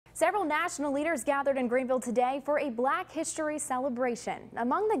Several national leaders gathered in Greenville today for a Black History celebration.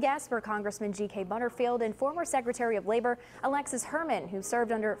 Among the guests were Congressman G.K. Butterfield and former Secretary of Labor Alexis Herman, who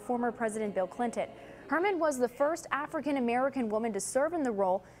served under former President Bill Clinton. Herman was the first African-American woman to serve in the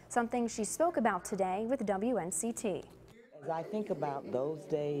role, something she spoke about today with WNCT. As I think about those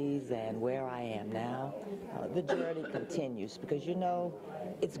days and where I am now, the journey continues because, you know,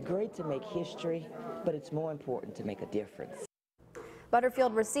 it's great to make history, but it's more important to make a difference.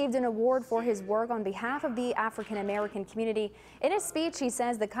 Butterfield received an award for his work on behalf of the African-American community. In his speech, he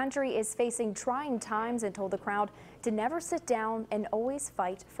says the country is facing trying times and told the crowd to never sit down and always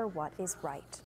fight for what is right.